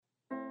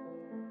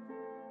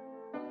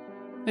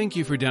Thank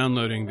you for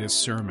downloading this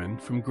sermon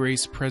from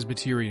Grace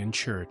Presbyterian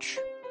Church.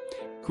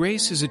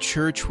 Grace is a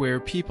church where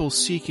people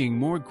seeking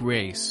more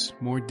grace,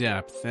 more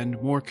depth,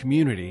 and more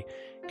community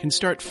can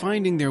start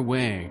finding their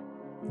way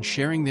and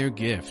sharing their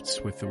gifts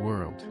with the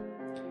world.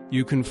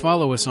 You can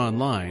follow us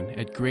online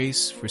at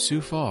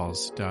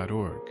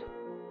graceforsiouxfalls.org.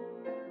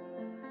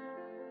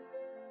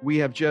 We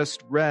have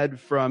just read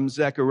from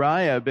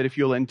Zechariah, but if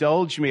you'll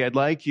indulge me, I'd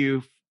like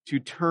you to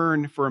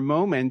turn for a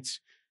moment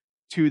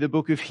to the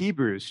book of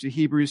Hebrews, to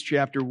Hebrews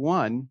chapter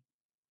 1,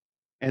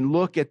 and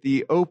look at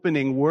the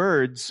opening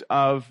words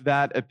of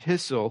that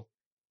epistle.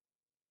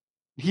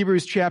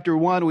 Hebrews chapter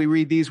 1, we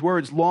read these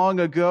words, "Long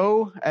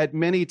ago, at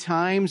many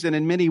times and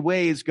in many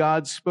ways,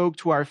 God spoke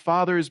to our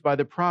fathers by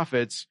the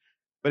prophets,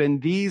 but in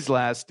these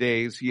last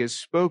days, he has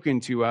spoken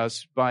to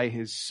us by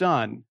his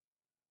Son."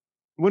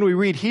 When we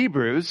read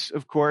Hebrews,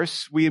 of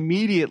course, we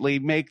immediately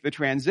make the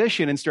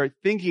transition and start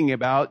thinking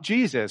about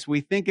Jesus.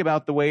 We think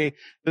about the way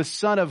the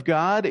Son of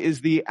God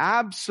is the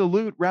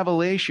absolute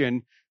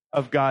revelation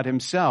of God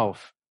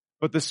himself.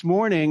 But this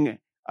morning,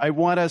 I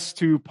want us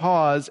to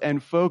pause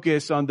and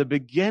focus on the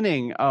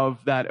beginning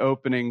of that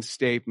opening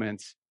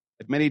statement.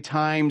 At many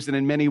times and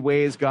in many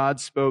ways, God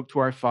spoke to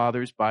our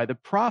fathers by the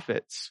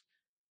prophets.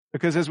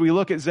 Because as we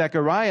look at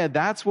Zechariah,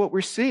 that's what we're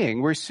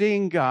seeing. We're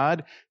seeing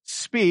God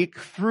speak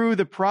through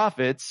the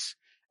prophets.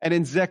 And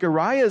in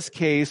Zechariah's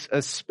case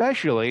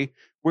especially,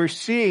 we're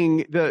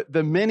seeing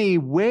the many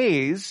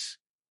ways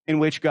in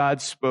which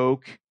God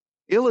spoke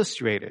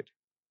illustrated.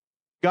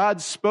 God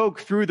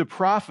spoke through the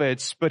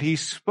prophets, but he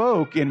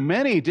spoke in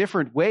many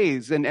different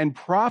ways. And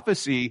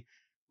prophecy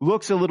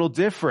looks a little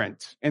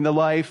different in the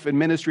life and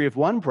ministry of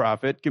one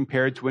prophet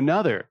compared to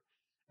another.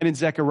 And in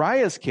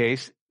Zechariah's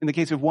case, in the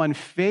case of one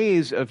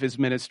phase of his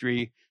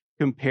ministry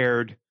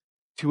compared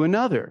to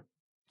another.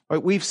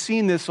 But we've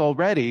seen this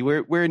already.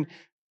 We're in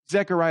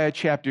Zechariah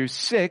chapter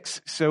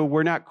 6, so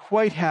we're not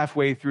quite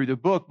halfway through the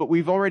book, but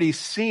we've already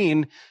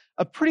seen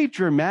a pretty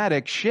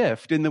dramatic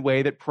shift in the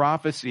way that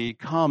prophecy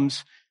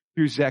comes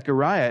through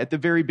Zechariah. At the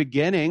very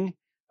beginning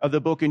of the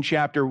book in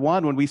chapter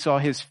 1, when we saw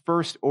his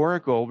first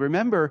oracle,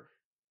 remember,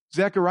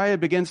 Zechariah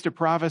begins to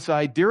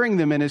prophesy during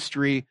the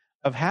ministry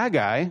of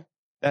Haggai,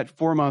 that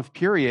 4-month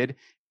period,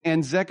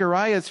 and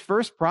Zechariah's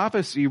first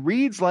prophecy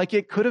reads like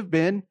it could have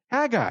been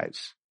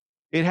Haggai's.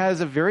 It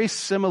has a very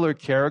similar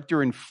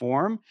character and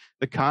form.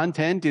 The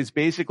content is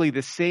basically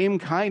the same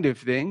kind of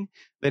thing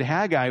that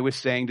Haggai was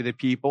saying to the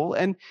people,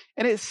 and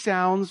it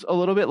sounds a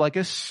little bit like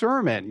a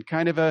sermon,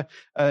 kind of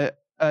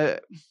an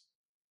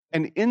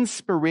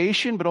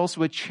inspiration, but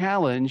also a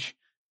challenge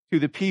to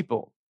the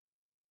people.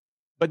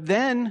 But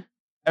then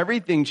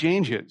everything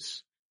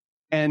changes.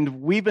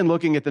 And we've been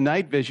looking at the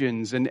night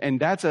visions, and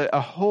that's a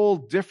whole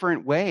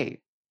different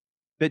way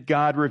that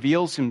God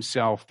reveals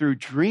himself through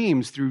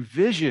dreams, through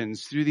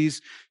visions, through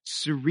these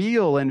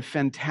surreal and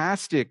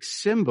fantastic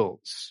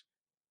symbols.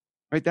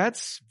 Right?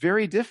 That's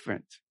very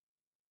different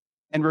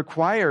and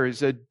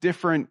requires a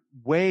different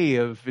way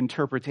of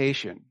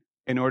interpretation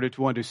in order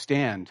to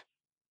understand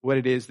what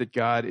it is that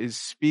God is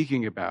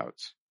speaking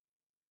about.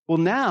 Well,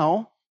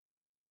 now,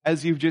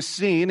 as you've just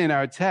seen in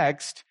our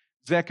text,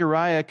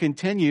 Zechariah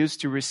continues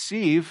to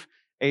receive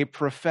a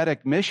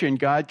prophetic mission.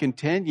 God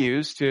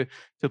continues to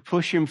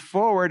push him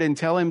forward and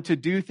tell him to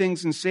do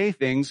things and say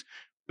things.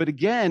 But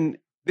again,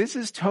 this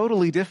is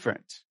totally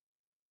different.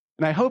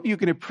 And I hope you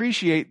can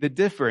appreciate the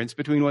difference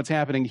between what's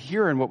happening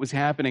here and what was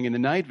happening in the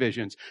night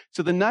visions.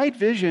 So the night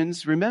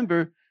visions,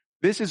 remember,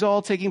 this is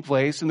all taking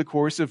place in the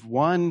course of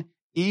one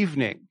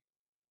evening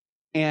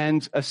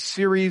and a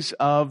series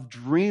of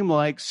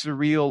dreamlike,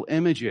 surreal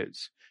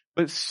images.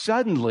 But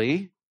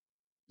suddenly,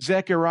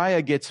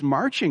 Zechariah gets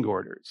marching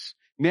orders.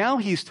 Now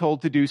he's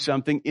told to do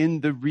something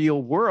in the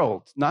real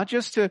world, not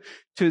just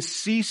to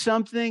see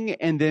something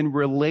and then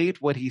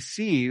relate what he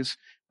sees,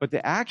 but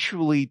to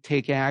actually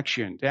take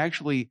action, to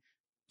actually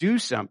do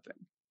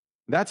something.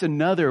 That's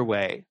another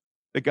way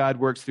that God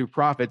works through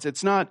prophets.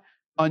 It's not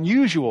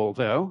unusual,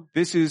 though.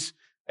 This is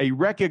a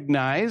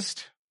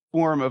recognized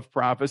form of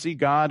prophecy.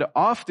 God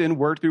often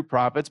worked through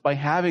prophets by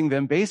having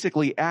them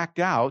basically act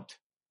out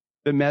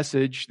the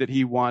message that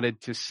he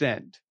wanted to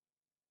send.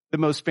 The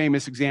most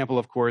famous example,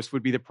 of course,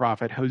 would be the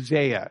prophet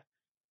Hosea,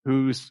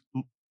 whose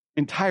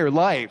entire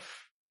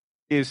life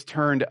is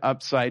turned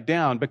upside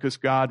down because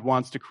God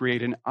wants to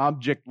create an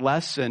object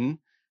lesson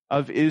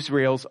of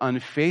Israel's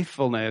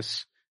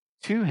unfaithfulness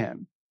to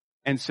him.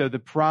 And so the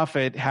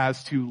prophet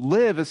has to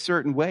live a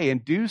certain way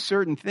and do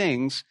certain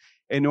things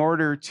in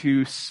order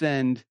to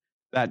send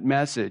that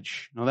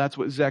message. Now, that's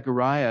what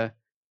Zechariah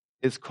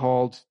is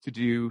called to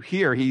do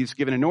here. He's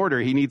given an order.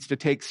 He needs to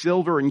take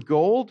silver and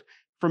gold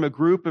from a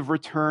group of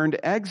returned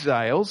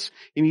exiles.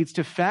 He needs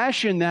to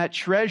fashion that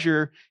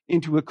treasure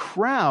into a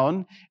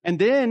crown, and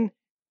then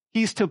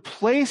he's to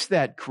place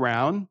that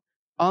crown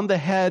on the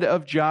head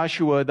of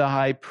Joshua the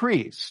high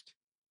priest.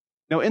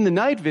 Now, in the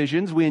night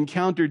visions, we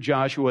encountered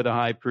Joshua the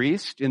high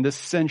priest in the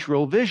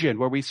central vision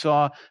where we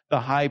saw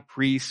the high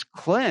priest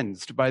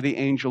cleansed by the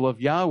angel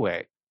of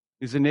Yahweh,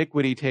 his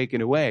iniquity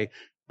taken away.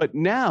 But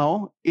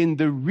now, in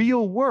the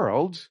real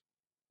world,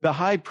 the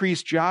high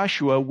priest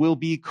Joshua will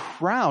be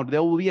crowned.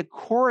 There will be a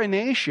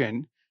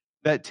coronation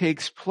that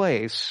takes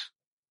place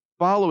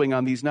following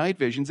on these night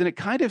visions, and it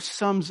kind of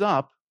sums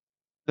up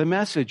the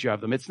message of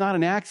them. It's not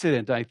an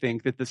accident, I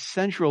think, that the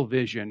central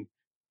vision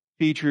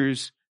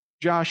features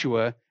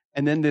Joshua,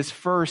 and then this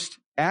first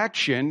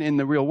action in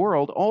the real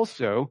world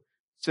also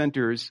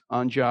centers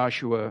on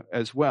Joshua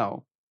as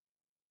well.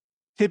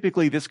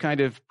 Typically, this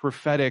kind of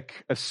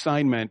prophetic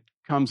assignment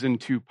comes in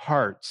two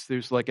parts.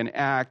 There's like an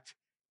act,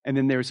 and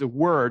then there's a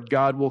word.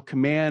 God will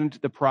command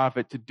the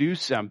prophet to do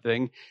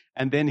something,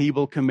 and then he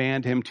will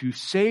command him to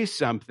say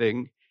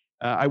something.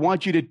 I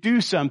want you to do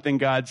something,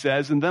 God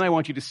says, and then I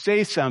want you to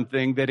say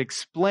something that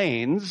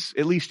explains,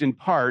 at least in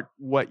part,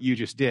 what you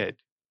just did.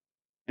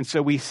 And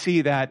so we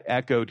see that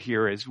echoed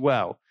here as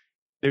well.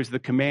 There's the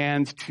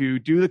command to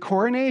do the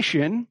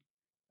coronation,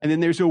 and then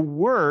there's a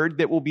word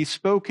that will be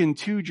spoken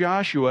to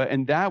Joshua,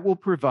 and that will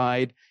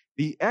provide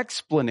the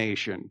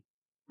explanation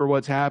for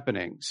what's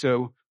happening.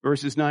 So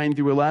verses 9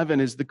 through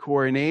 11 is the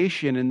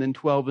coronation, and then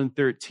 12 and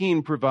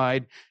 13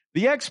 provide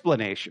the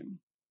explanation.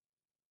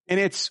 And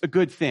it's a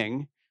good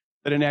thing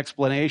that an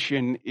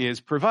explanation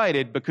is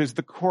provided, because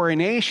the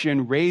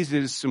coronation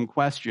raises some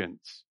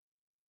questions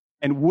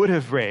and would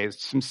have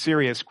raised some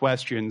serious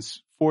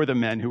questions for the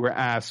men who were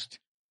asked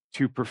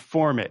to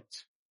perform it.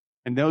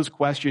 And those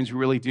questions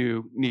really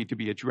do need to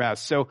be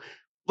addressed. So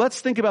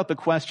let's think about the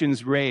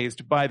questions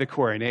raised by the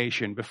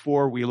coronation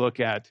before we look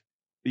at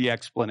the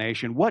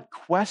explanation. What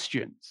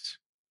questions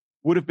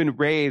would have been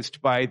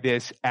raised by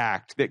this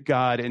act that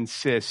God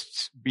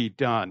insists be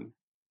done?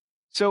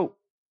 So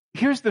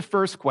here's the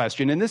first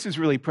question, and this is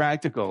really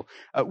practical.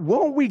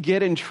 Won't we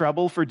get in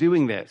trouble for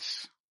doing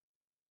this?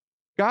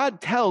 God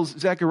tells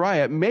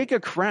Zechariah, make a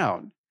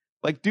crown.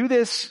 Like, do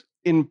this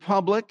in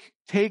public.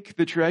 Take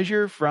the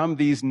treasure from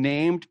these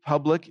named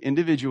public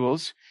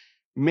individuals,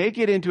 make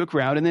it into a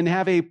crown, and then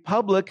have a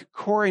public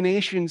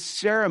coronation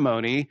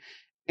ceremony.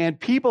 And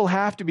people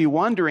have to be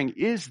wondering,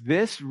 is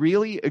this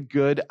really a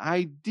good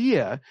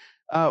idea?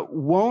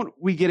 Won't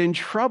we get in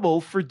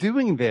trouble for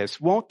doing this?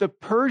 Won't the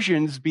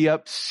Persians be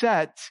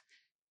upset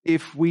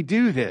if we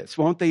do this?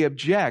 Won't they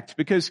object?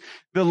 Because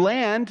the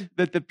land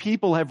that the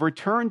people have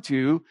returned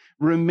to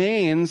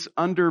remains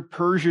under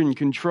Persian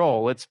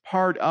control. It's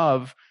part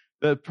of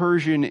the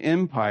Persian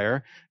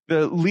Empire.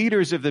 The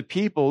leaders of the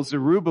people,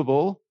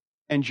 Zerubbabel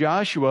and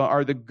Joshua,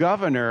 are the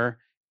governor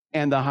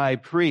and the high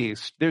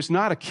priest. There's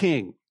not a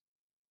king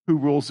who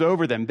rules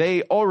over them.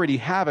 They already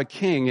have a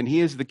king, and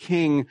he is the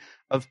king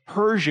of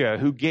Persia,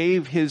 who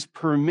gave his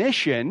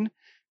permission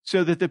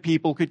so that the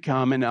people could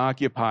come and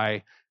occupy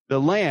the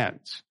land.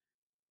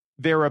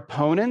 Their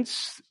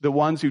opponents, the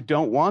ones who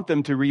don't want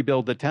them to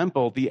rebuild the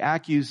temple, the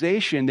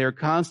accusation they're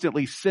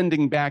constantly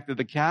sending back to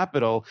the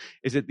capital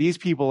is that these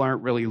people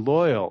aren't really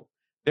loyal.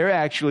 They're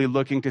actually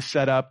looking to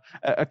set up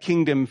a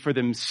kingdom for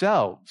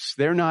themselves.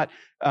 They're not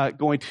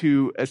going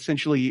to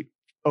essentially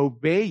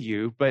obey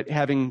you, but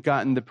having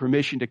gotten the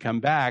permission to come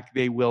back,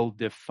 they will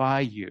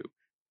defy you.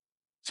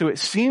 So it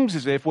seems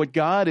as if what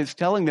God is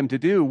telling them to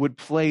do would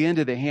play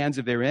into the hands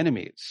of their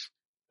enemies.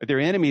 But their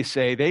enemies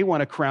say they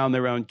want to crown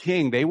their own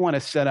king. They want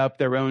to set up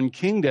their own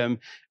kingdom.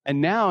 And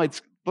now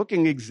it's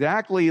looking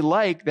exactly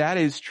like that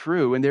is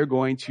true, and they're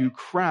going to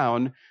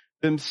crown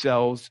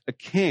themselves a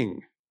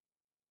king.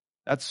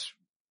 That's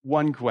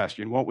one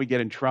question. Won't we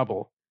get in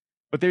trouble?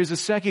 But there's a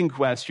second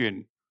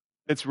question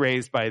that's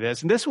raised by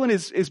this. And this one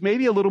is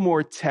maybe a little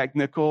more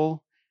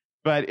technical,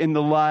 but in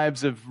the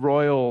lives of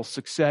royal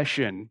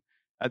succession,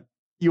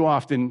 you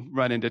often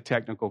run into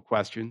technical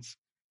questions.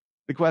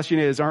 The question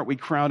is, aren't we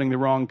crowning the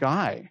wrong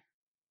guy?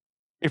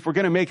 If we're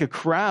going to make a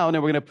crown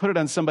and we're going to put it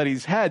on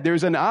somebody's head,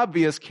 there's an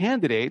obvious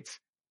candidate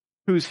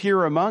who's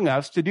here among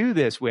us to do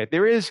this with.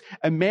 There is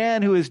a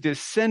man who is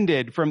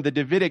descended from the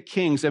Davidic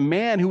kings, a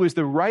man who is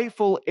the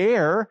rightful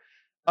heir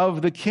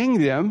of the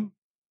kingdom,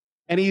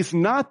 and he's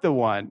not the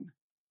one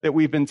that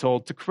we've been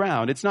told to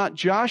crown. It's not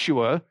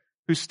Joshua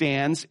who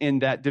stands in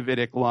that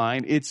Davidic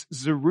line. It's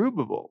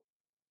Zerubbabel,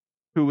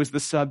 who was the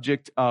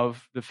subject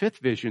of the fifth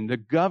vision, the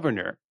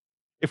governor.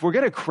 If we're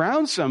going to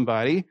crown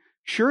somebody,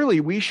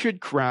 surely we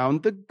should crown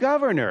the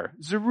governor,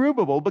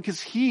 Zerubbabel,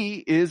 because he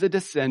is a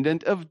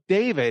descendant of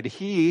David.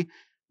 He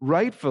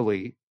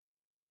rightfully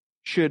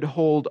should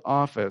hold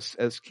office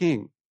as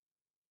king.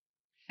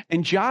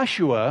 And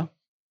Joshua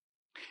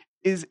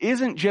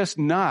isn't just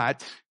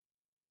not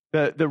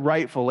the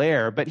rightful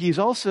heir, but he's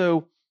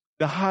also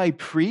the high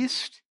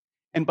priest.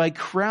 And by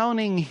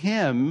crowning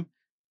him,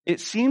 it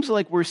seems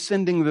like we're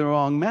sending the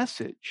wrong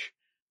message,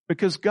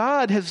 because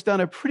God has done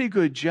a pretty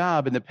good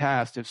job in the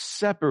past of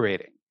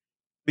separating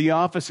the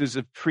offices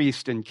of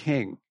priest and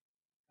king.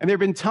 And there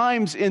have been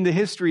times in the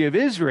history of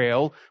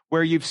Israel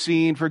where you've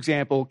seen, for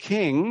example,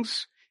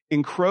 kings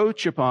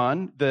encroach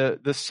upon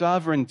the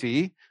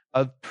sovereignty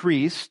of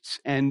priests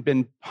and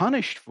been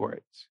punished for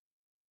it.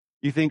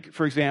 You think,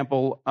 for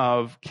example,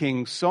 of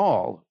King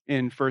Saul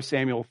in 1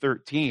 Samuel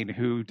 13,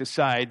 who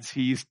decides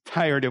he's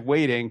tired of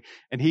waiting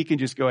and he can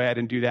just go ahead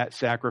and do that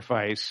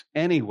sacrifice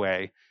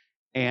anyway.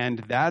 And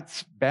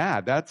that's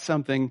bad. That's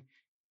something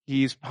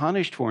he's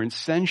punished for and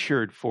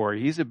censured for.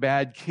 He's a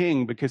bad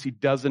king because he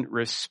doesn't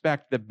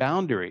respect the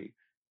boundary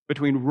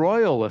between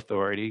royal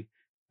authority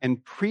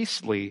and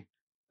priestly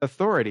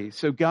authority.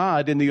 So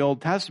God in the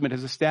Old Testament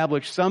has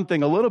established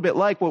something a little bit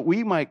like what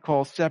we might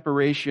call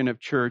separation of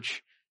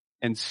church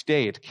and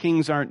state.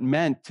 Kings aren't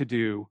meant to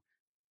do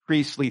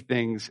priestly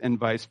things and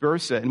vice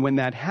versa. And when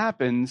that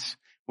happens,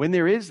 when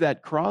there is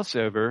that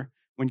crossover,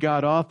 when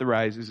God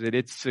authorizes it,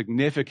 it's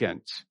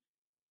significant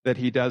that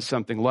he does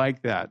something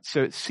like that.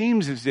 So it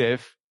seems as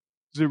if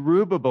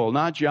Zerubbabel,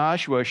 not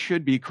Joshua,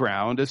 should be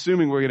crowned,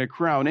 assuming we're going to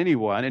crown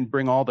anyone and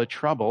bring all the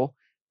trouble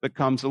that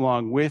comes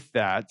along with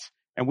that.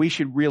 And we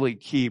should really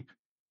keep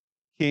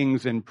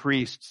kings and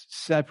priests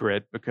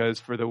separate, because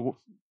for the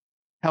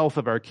health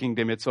of our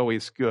kingdom, it's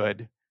always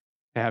good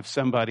to have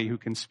somebody who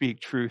can speak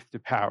truth to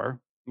power.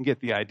 You get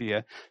the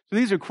idea. So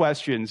these are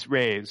questions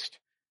raised.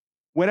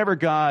 Whenever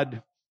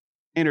God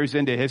enters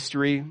into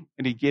history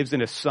and he gives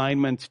an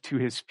assignment to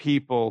his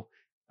people,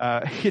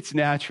 it's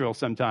natural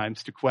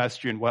sometimes to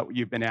question what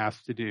you've been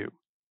asked to do,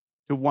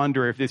 to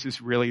wonder if this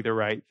is really the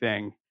right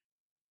thing.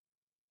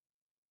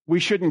 We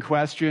shouldn't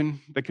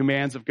question the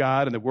commands of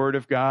God and the word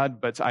of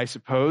God, but I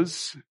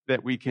suppose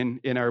that we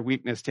can, in our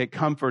weakness, take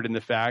comfort in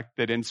the fact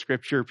that in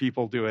Scripture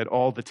people do it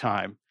all the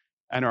time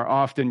and are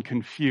often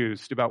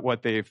confused about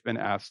what they've been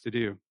asked to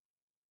do.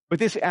 But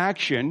this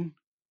action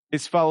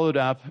is followed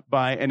up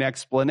by an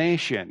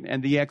explanation,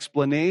 and the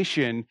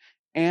explanation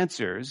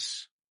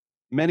answers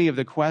many of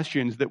the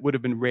questions that would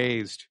have been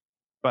raised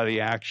by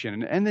the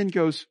action, and then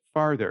goes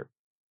farther.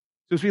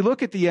 So as we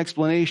look at the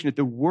explanation, at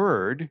the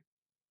word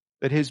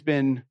that has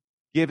been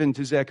given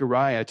to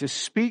Zechariah to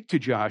speak to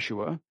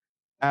Joshua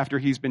after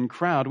he's been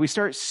crowned, we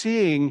start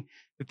seeing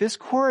that this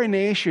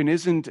coronation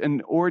isn't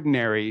an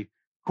ordinary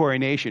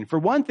coronation. For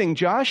one thing,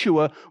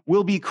 Joshua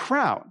will be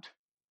crowned,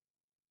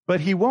 but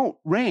he won't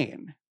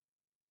reign.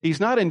 He's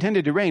not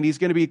intended to reign. He's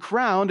going to be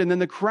crowned, and then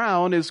the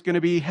crown is going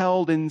to be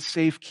held in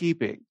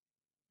safekeeping.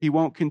 He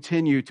won't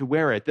continue to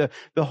wear it.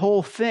 The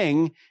whole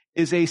thing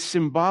is a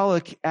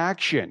symbolic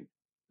action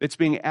that's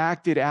being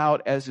acted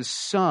out as a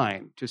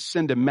sign to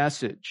send a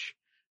message.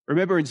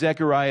 Remember in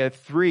Zechariah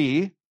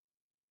 3,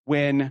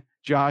 when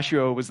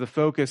Joshua was the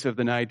focus of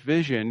the night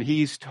vision,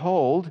 he's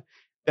told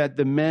that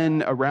the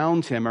men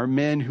around him are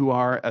men who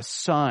are a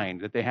sign,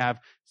 that they have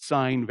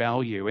sign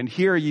value. And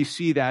here you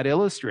see that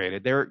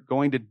illustrated. They're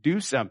going to do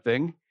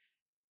something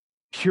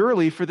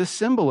purely for the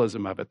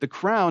symbolism of it. The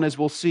crown, as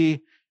we'll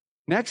see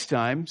next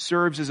time,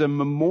 serves as a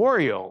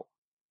memorial,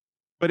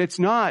 but it's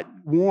not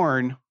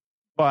worn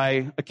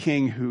by a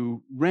king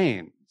who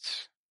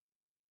reigns.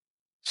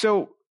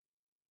 So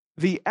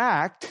the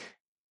act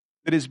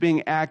that is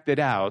being acted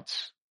out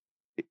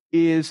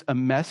is a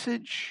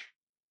message,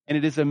 and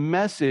it is a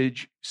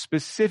message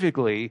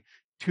specifically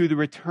to the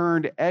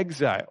returned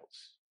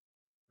exiles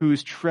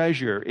whose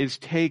treasure is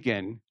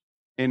taken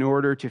in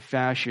order to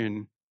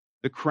fashion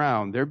the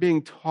crown. They're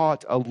being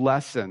taught a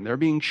lesson. They're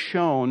being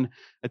shown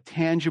a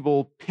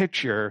tangible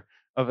picture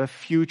of a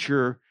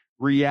future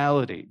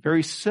reality,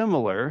 very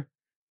similar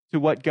to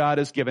what God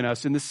has given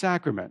us in the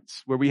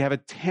sacraments, where we have a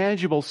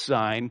tangible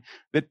sign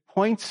that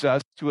points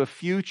us to a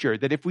future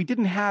that if we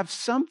didn't have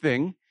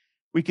something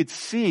we could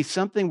see,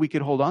 something we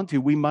could hold on to,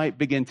 we might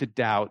begin to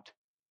doubt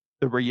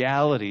the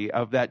reality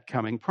of that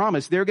coming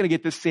promise. They're going to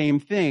get the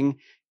same thing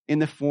in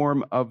the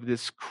form of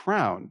this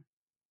crown.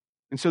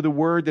 And so the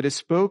word that is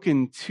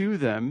spoken to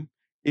them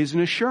is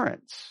an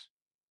assurance.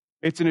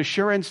 It's an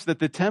assurance that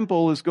the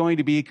temple is going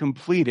to be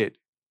completed.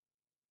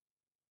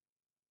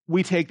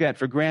 We take that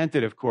for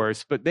granted, of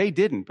course, but they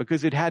didn't,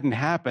 because it hadn't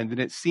happened and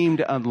it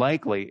seemed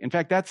unlikely. In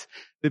fact, that's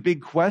the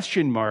big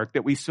question mark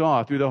that we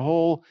saw through the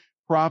whole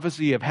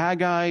prophecy of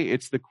Haggai.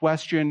 It's the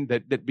question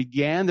that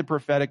began the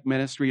prophetic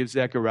ministry of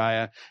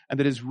Zechariah, and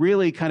that is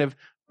really kind of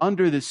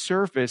under the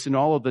surface in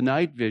all of the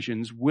night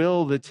visions.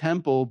 Will the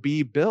temple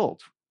be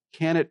built?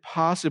 Can it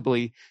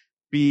possibly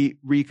be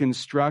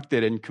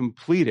reconstructed and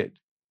completed?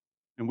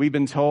 And we've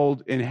been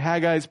told in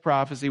Haggai's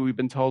prophecy, we've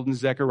been told in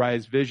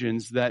Zechariah's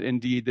visions that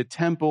indeed the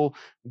temple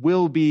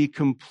will be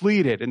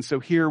completed. And so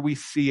here we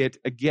see it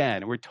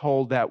again. We're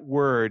told that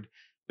word,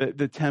 that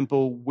the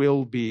temple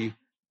will be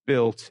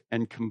built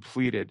and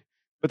completed.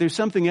 But there's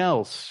something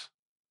else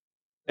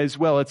as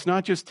well. It's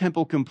not just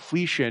temple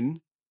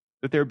completion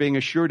that they're being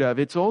assured of.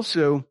 It's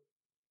also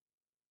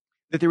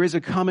that there is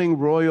a coming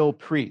royal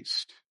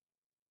priest.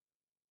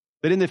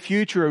 That in the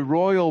future, a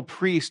royal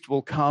priest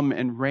will come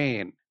and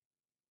reign.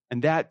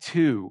 And that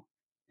too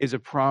is a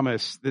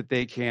promise that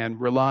they can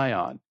rely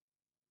on.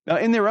 Now,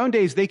 in their own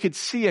days, they could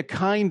see a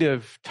kind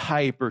of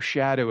type or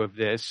shadow of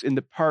this in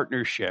the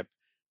partnership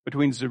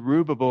between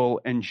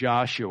Zerubbabel and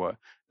Joshua,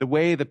 the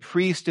way the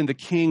priest and the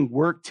king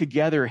worked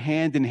together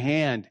hand in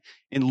hand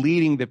in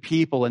leading the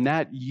people, and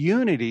that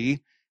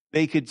unity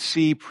they could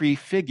see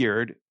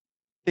prefigured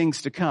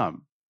things to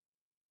come.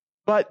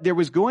 But there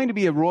was going to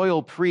be a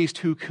royal priest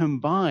who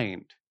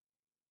combined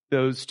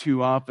those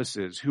two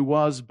offices, who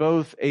was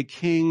both a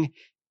king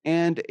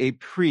and a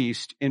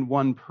priest in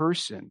one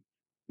person.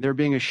 They're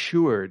being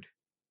assured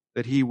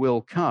that he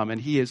will come.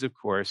 And he is, of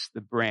course,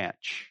 the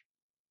branch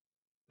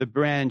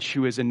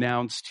who is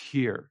announced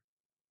here.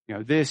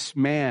 This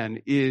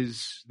man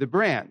is the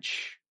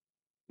branch.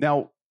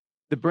 Now,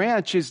 the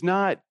branch is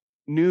not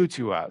new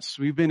to us.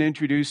 We've been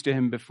introduced to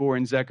him before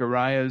in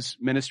Zechariah's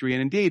ministry.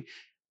 And indeed,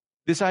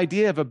 this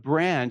idea of a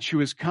branch who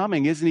is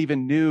coming isn't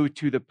even new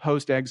to the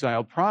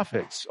post-exile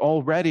prophets.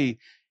 Already,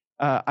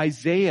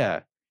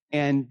 Isaiah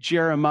and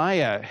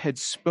Jeremiah had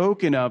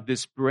spoken of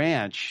this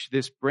branch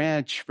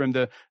from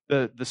the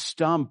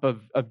stump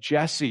of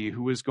Jesse,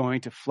 who was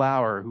going to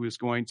flower, who was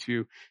going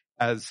to,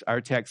 as our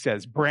text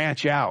says,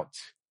 branch out,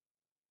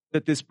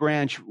 that this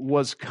branch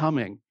was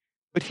coming.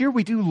 But here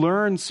we do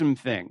learn some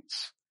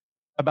things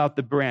about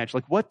the branch,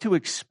 like what to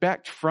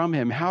expect from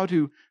him, how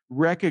to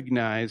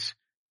recognize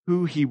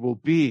who he will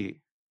be.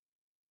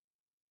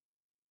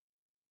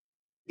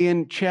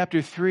 In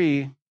chapter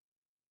 3,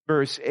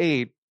 verse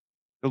 8,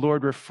 the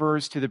Lord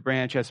refers to the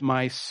branch as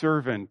my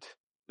servant,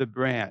 the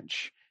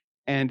branch.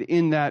 And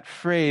in that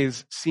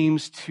phrase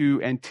seems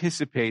to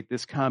anticipate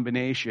this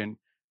combination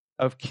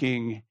of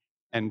king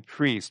and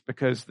priest,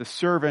 because the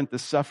servant, the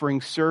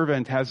suffering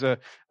servant, has a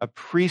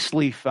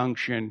priestly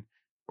function,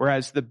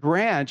 whereas the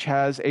branch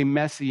has a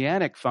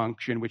messianic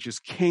function, which is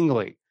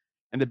kingly.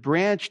 And the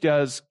branch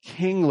does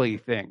kingly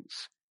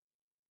things,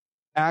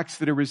 acts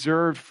that are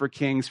reserved for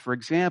kings, for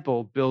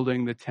example,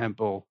 building the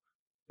temple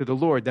to the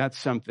Lord. That's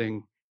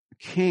something the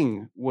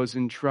king was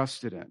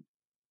entrusted in.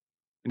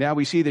 And now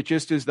we see that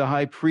just as the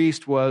high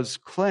priest was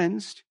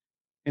cleansed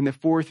in the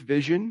fourth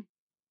vision,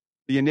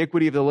 the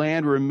iniquity of the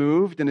land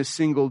removed in a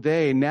single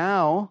day,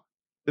 now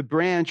the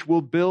branch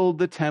will build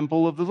the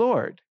temple of the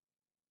Lord.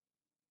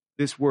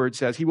 This word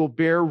says he will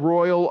bear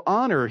royal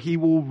honor. He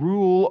will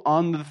rule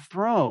on the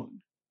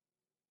throne.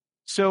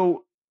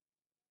 So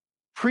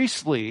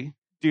priestly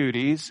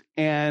duties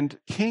and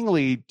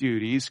kingly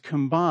duties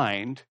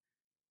combined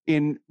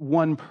in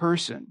one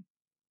person,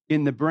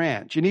 in the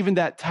branch. And even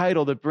that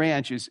title, the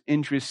branch, is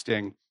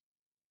interesting.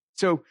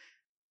 So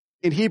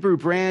in Hebrew,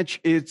 branch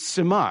is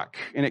samak,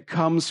 and it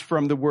comes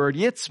from the word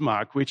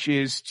yitzmak, which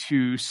is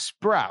to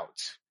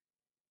sprout.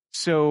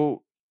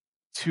 So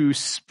to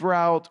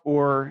sprout,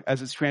 or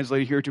as it's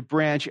translated here, to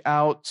branch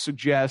out,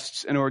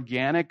 suggests an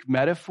organic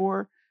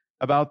metaphor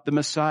about the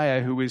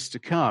Messiah who is to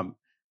come.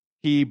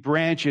 He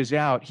branches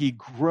out, he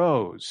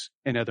grows,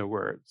 in other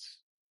words.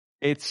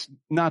 It's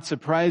not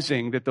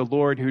surprising that the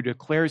Lord, who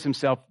declares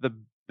himself the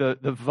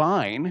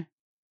vine,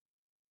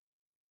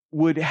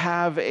 would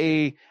have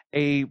a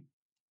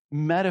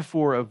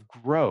metaphor of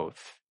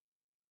growth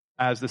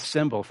as the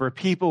symbol for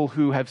people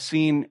who have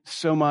seen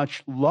so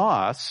much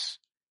loss,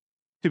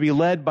 to be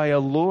led by a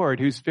Lord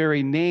whose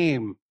very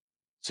name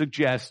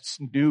suggests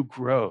new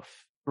growth.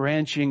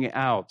 Branching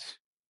out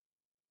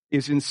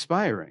is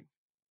inspiring.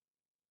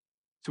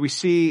 So we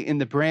see in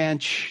the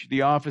branch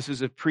the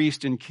offices of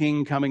priest and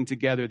king coming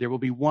together. There will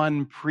be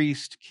one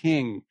priest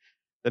king,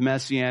 the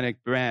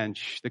messianic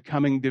branch. The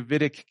coming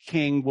Davidic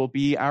king will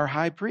be our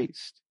high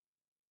priest.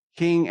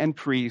 King and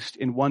priest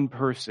in one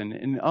person.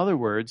 In other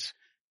words,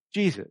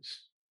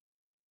 Jesus.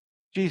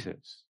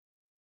 Jesus.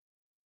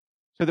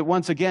 So that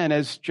once again,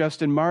 as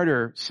Justin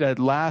Martyr said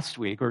last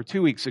week or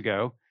 2 weeks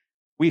ago,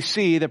 we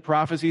see the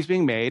prophecies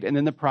being made and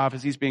then the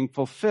prophecies being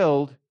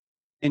fulfilled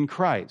in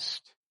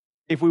Christ.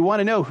 If we want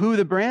to know who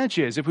the branch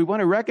is, if we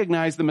want to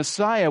recognize the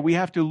Messiah, we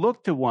have to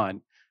look to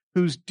one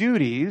whose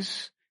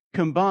duties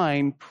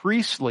combine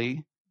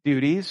priestly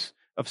duties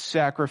of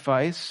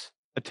sacrifice,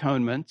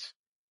 atonement,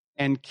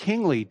 and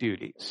kingly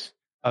duties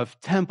of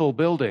temple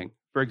building,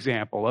 for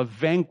example, of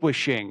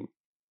vanquishing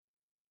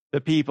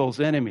the people's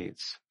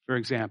enemies, for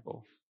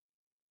example.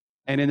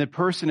 And in the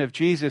person of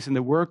Jesus, in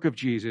the work of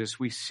Jesus,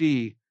 we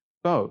see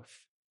both.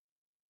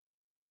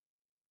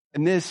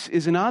 And this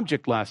is an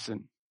object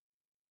lesson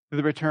to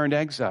the returned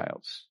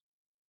exiles.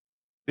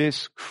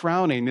 This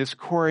crowning, this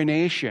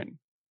coronation,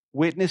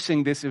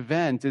 witnessing this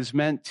event is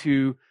meant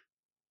to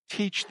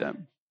teach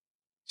them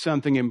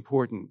something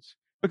important.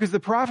 Because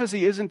the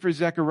prophecy isn't for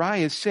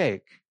Zechariah's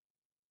sake.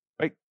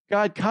 Right?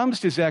 God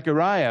comes to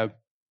Zechariah,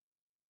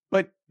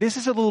 but this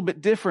is a little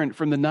bit different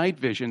from the night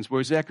visions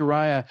where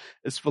Zechariah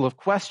is full of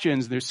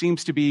questions. There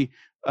seems to be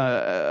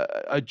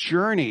a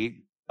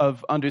journey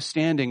of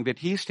understanding that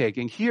he's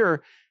taking.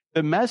 Here,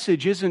 the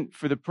message isn't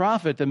for the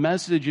prophet. The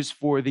message is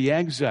for the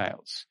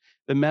exiles.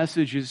 The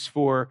message is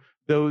for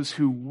those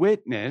who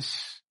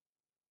witness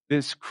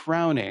this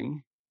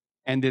crowning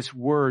and this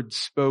word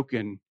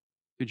spoken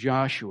to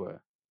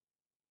Joshua.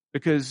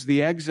 Because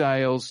the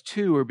exiles,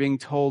 too, are being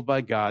told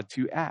by God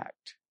to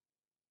act.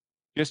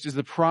 Just as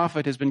the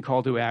prophet has been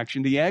called to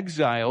action, the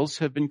exiles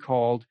have been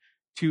called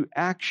to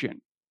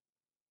action.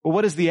 Well,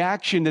 what is the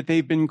action that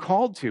they've been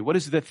called to? What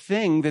is the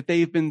thing that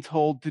they've been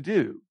told to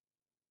do?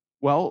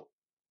 Well,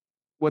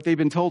 what they've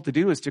been told to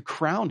do is to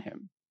crown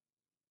him.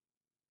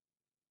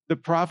 The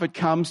prophet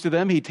comes to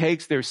them, he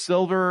takes their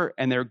silver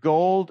and their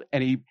gold,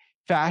 and he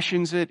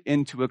fashions it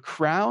into a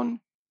crown,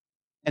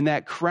 And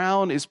that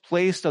crown is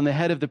placed on the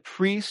head of the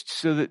priest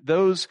so that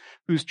those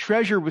whose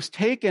treasure was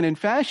taken and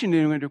fashioned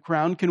into a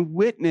crown can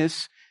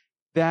witness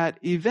that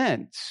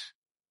event.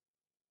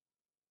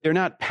 They're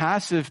not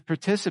passive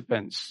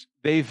participants.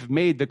 They've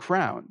made the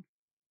crown.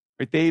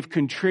 Right? They've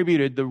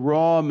contributed the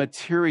raw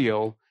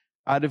material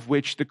out of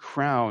which the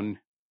crown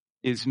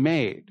is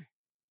made.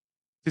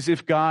 It's as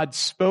if God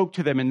spoke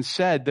to them and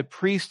said, the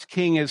priest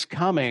king is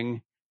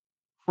coming,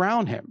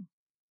 crown him.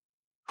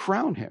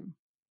 Crown him.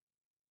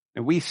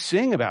 And we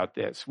sing about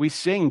this. We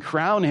sing,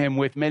 crown him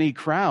with many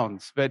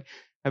crowns. But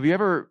have you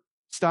ever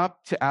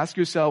stopped to ask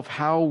yourself,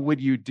 how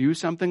would you do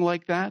something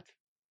like that?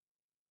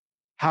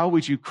 How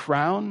would you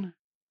crown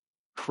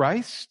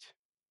Christ?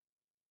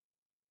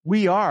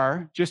 We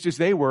are, just as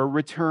they were,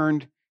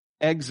 returned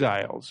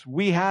exiles.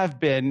 We have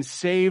been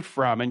saved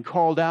from and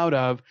called out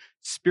of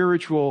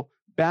spiritual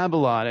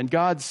Babylon. And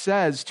God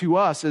says to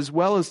us as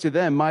well as to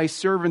them, my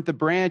servant, the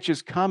branch,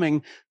 is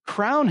coming,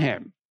 crown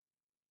him.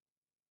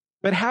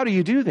 But how do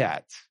you do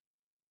that?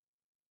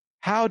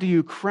 How do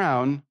you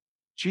crown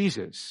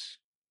Jesus?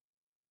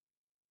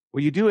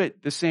 Well, you do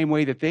it the same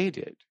way that they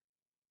did.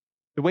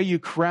 The way you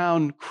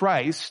crown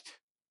Christ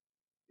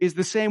is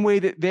the same way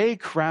that they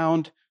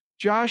crowned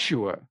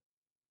Joshua.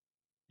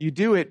 You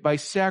do it by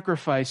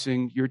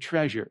sacrificing your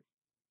treasure.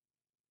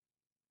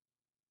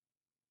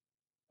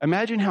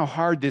 Imagine how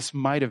hard this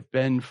might have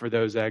been for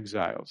those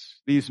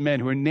exiles, these men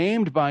who are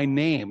named by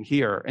name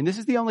here, and this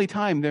is the only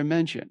time they're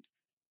mentioned.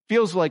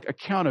 Feels like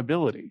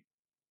accountability.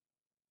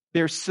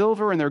 Their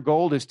silver and their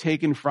gold is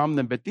taken from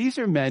them, but these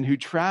are men who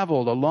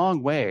traveled a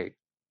long way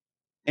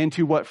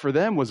into what for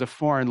them was a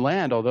foreign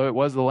land, although it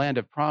was the land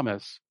of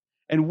promise.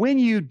 And when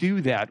you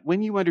do that,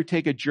 when you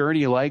undertake a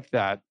journey like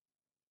that,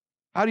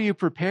 how do you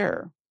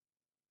prepare?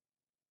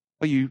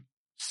 Well, you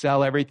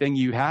sell everything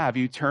you have.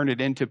 You turn it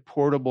into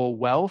portable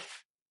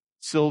wealth,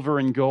 silver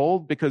and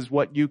gold, because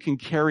what you can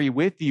carry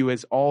with you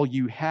is all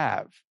you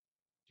have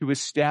to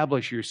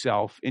establish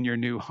yourself in your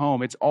new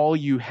home. It's all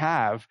you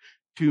have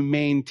to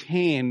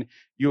maintain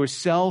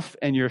yourself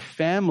and your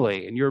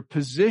family and your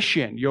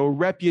position, your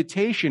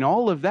reputation.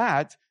 All of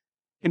that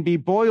can be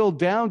boiled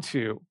down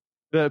to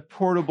the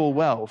portable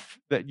wealth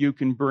that you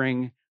can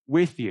bring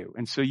with you.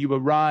 And so you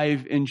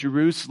arrive in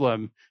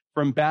Jerusalem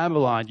from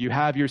Babylon. You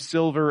have your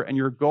silver and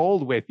your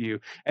gold with you.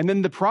 And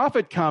then the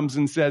prophet comes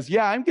and says,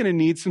 yeah, I'm going to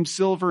need some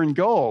silver and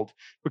gold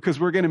because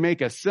we're going to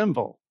make a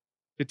symbol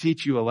to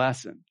teach you a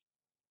lesson.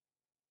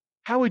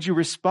 How would you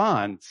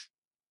respond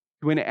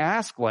to an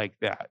ask like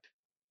that?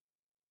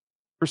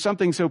 For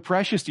something so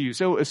precious to you,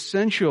 so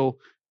essential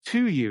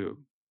to you,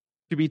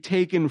 to be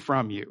taken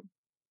from you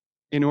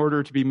in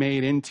order to be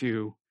made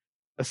into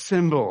a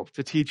symbol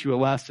to teach you a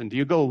lesson. Do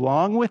you go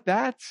along with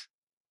that?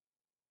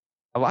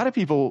 A lot of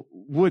people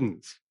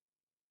wouldn't.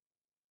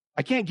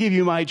 I can't give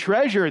you my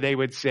treasure, they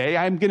would say.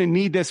 I'm going to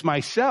need this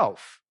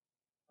myself.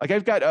 Like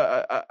I've got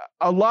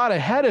a lot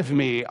ahead of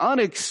me.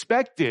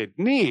 Unexpected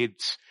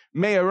needs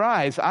may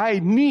arise. I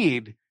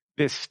need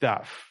this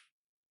stuff.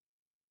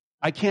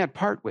 I can't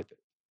part with it.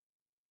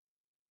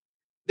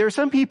 There are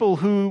some people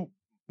who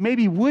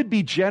maybe would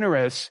be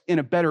generous in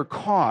a better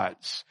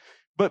cause,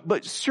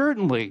 but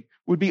certainly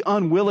would be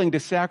unwilling to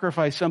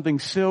sacrifice something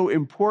so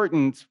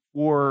important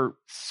for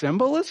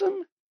symbolism,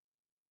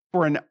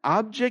 for an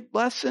object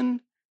lesson.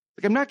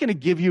 Like, I'm not going to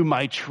give you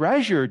my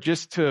treasure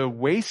just to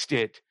waste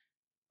it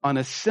on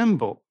a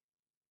symbol.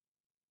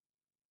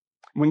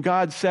 When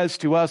God says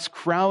to us,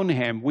 crown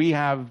him, we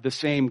have the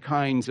same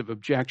kinds of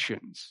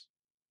objections.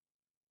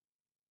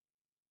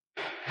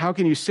 How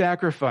can you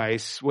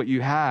sacrifice what you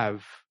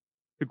have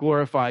to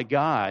glorify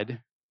God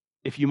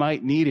if you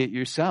might need it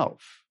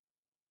yourself?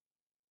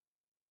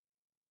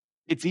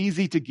 It's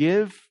easy to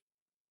give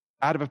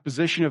out of a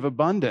position of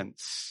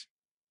abundance,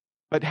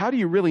 but how do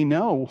you really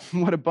know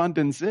what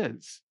abundance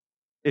is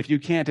if you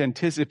can't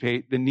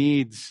anticipate the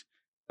needs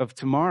of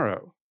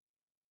tomorrow?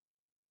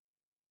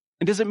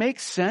 And does it make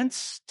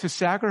sense to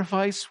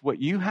sacrifice what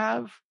you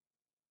have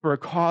for a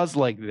cause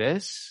like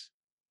this?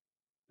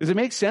 Does it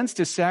make sense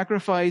to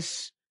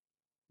sacrifice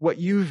what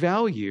you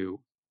value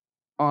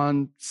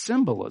on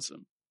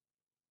symbolism,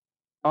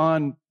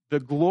 on the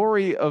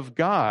glory of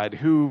God,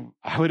 who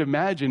I would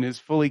imagine is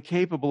fully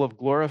capable of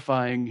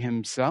glorifying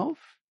himself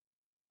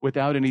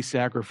without any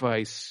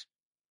sacrifice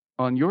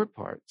on your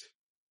part?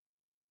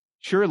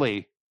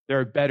 Surely there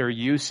are better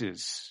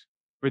uses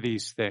for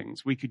these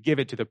things. We could give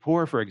it to the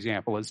poor, for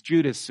example, as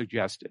Judas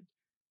suggested.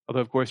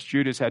 Although, of course,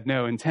 Judas had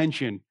no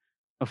intention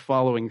of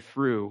following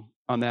through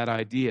on that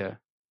idea.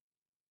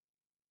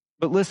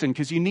 But listen,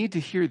 because you need to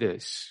hear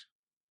this.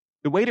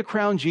 The way to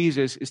crown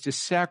Jesus is to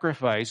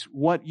sacrifice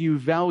what you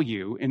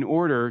value in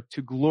order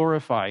to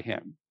glorify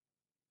him.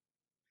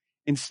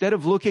 Instead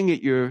of looking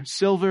at your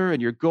silver and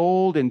your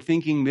gold and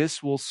thinking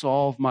this will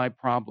solve my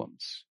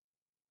problems,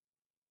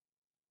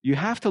 you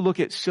have to look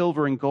at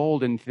silver and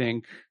gold and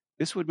think,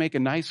 this would make a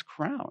nice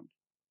crown.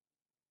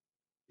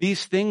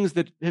 These things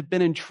that have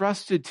been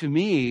entrusted to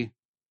me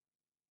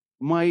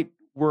might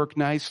work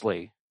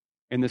nicely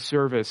in the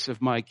service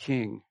of my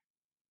King.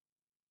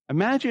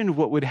 Imagine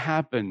what would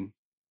happen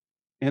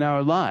in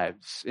our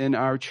lives, in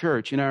our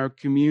church, in our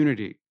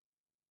community.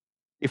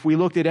 If we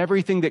looked at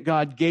everything that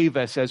God gave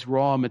us as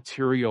raw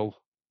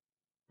material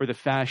for the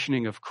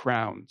fashioning of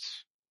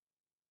crowns,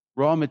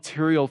 raw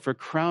material for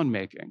crown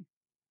making,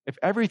 if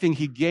everything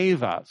he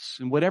gave us,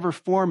 in whatever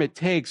form it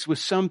takes,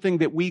 was something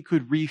that we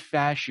could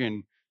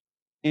refashion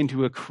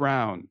into a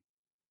crown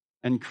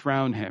and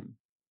crown him,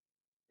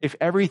 if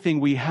everything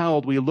we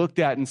held we looked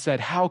at and said,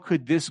 how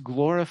could this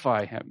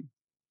glorify him?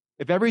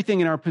 If everything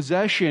in our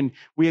possession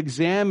we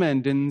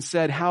examined and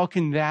said, how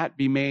can that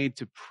be made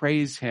to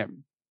praise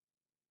him?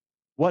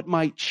 What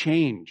might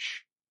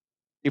change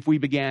if we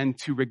began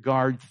to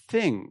regard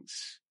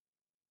things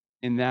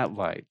in that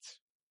light?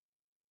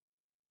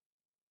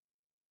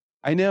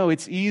 I know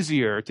it's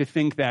easier to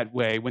think that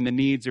way when the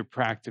needs are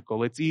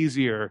practical. It's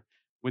easier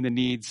when the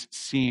needs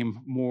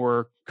seem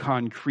more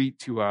concrete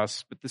to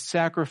us. But the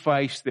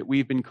sacrifice that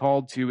we've been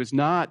called to is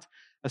not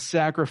a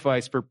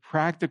sacrifice for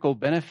practical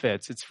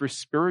benefits. It's for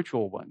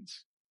spiritual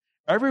ones.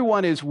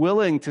 Everyone is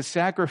willing to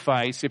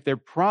sacrifice if they're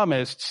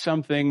promised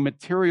something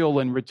material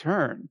in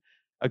return,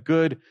 a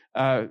good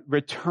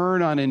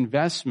return on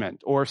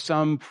investment or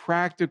some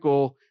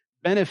practical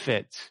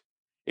benefit.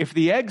 If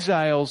the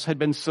exiles had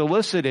been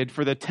solicited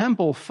for the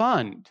temple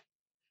fund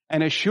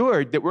and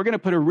assured that we're going to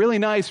put a really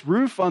nice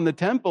roof on the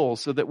temple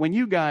so that when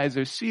you guys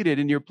are seated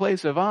in your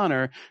place of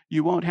honor,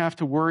 you won't have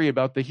to worry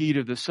about the heat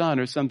of the sun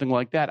or something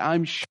like that,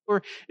 I'm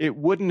sure it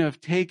wouldn't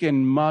have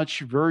taken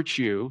much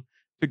virtue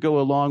to go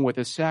along with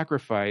a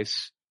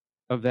sacrifice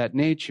of that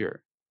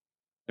nature.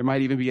 There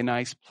might even be a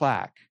nice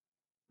plaque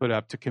put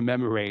up to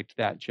commemorate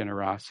that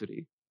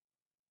generosity.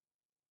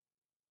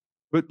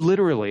 But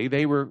literally,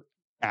 they were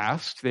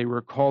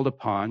called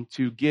upon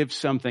to give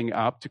something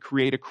up, to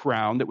create a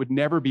crown that would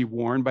never be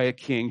worn by a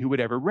king who would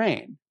ever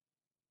reign,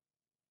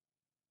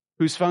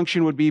 whose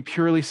function would be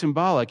purely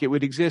symbolic. It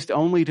would exist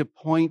only to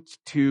point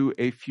to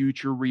a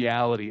future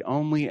reality,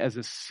 only as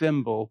a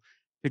symbol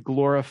to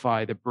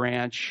glorify the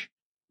branch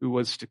who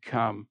was to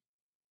come.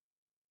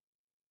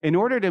 In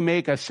order to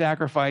make a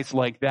sacrifice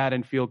like that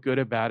and feel good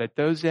about it,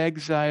 those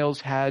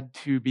exiles had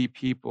to be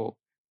people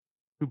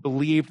who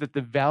believed that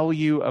the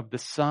value of the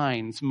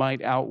signs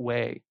might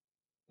outweigh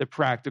the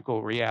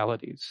practical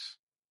realities.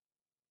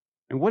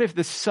 And what if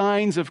the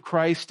signs of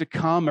Christ to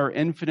come are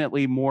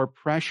infinitely more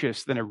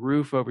precious than a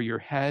roof over your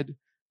head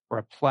or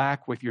a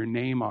plaque with your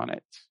name on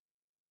it?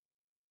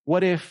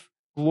 What if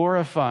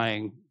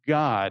glorifying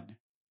God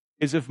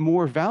is of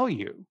more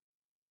value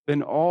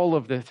than all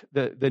of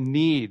the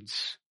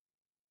needs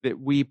that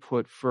we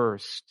put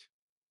first?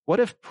 What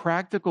if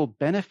practical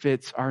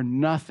benefits are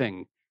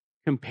nothing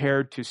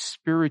compared to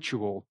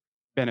spiritual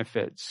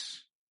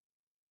benefits?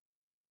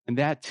 And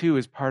that too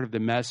is part of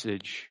the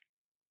message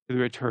to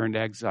the returned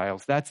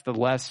exiles. That's the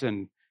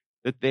lesson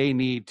that they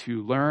need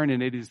to learn,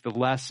 and it is the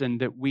lesson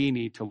that we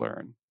need to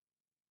learn.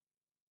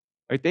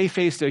 Right? They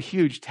faced a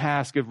huge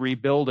task of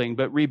rebuilding,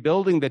 but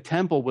rebuilding the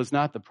temple was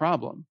not the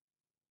problem.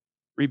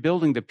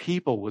 Rebuilding the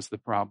people was the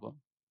problem.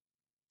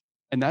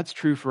 And that's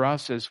true for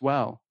us as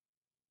well.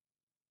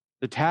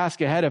 The task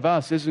ahead of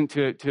us isn't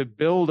to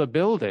build a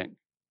building.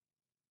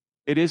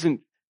 It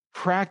isn't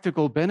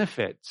practical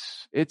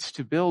benefits. It's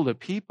to build a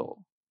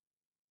people.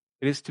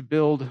 It is to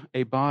build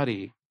a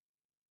body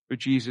for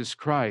Jesus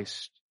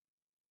Christ.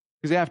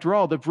 Because after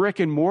all, the brick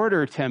and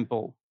mortar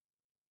temple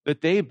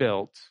that they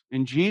built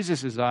in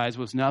Jesus' eyes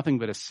was nothing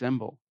but a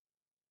symbol.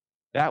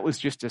 That was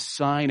just a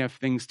sign of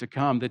things to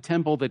come. The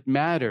temple that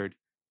mattered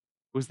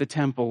was the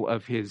temple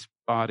of his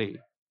body.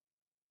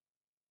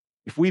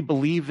 If we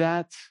believe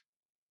that,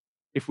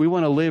 if we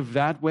want to live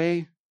that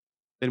way,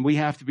 then we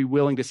have to be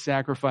willing to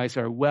sacrifice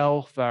our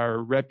wealth, our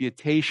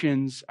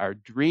reputations, our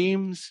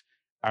dreams,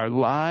 our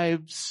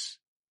lives,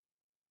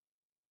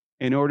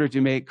 in order to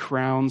make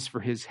crowns for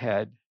his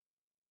head,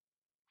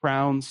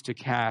 crowns to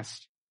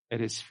cast at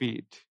his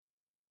feet.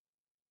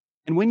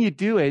 And when you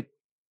do it,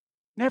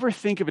 never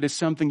think of it as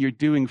something you're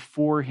doing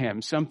for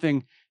him,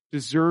 something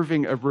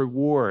deserving of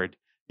reward.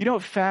 You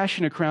don't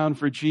fashion a crown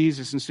for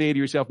Jesus and say to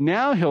yourself,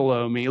 now he'll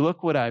owe me,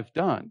 look what I've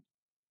done.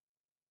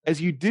 As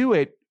you do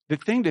it, the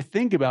thing to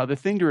think about, the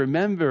thing to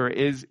remember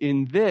is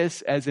in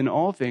this, as in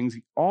all things,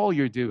 all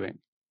you're doing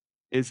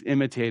is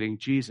imitating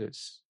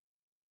Jesus.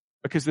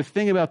 Because the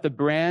thing about the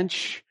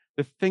branch,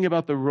 the thing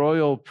about the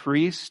royal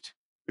priest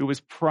who was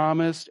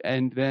promised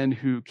and then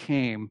who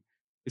came,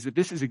 is that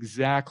this is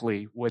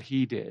exactly what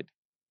he did.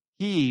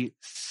 He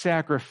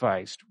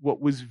sacrificed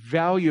what was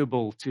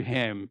valuable to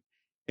him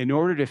in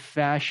order to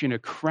fashion a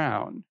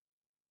crown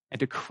and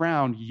to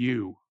crown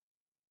you.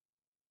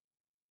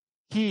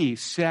 He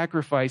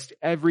sacrificed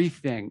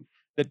everything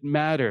that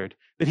mattered,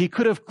 that he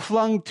could have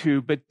clung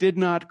to but did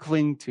not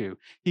cling to.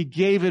 He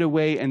gave it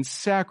away and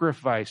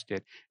sacrificed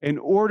it in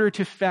order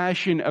to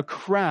fashion a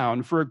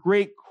crown for a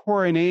great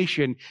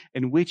coronation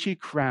in which he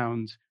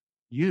crowns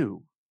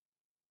you.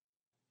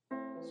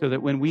 So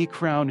that when we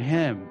crown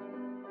him,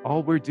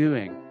 all we're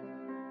doing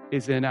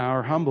is in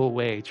our humble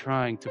way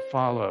trying to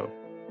follow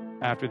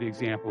after the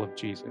example of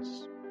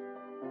Jesus.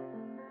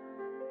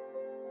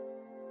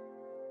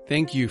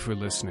 Thank you for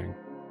listening.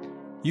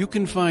 You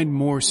can find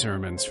more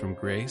sermons from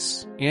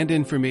Grace and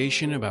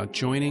information about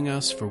joining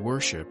us for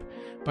worship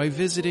by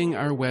visiting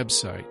our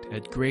website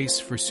at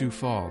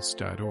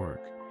graceforsiouxfalls.org.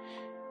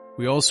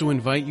 We also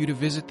invite you to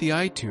visit the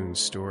iTunes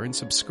store and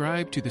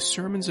subscribe to the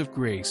Sermons of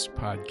Grace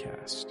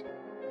podcast.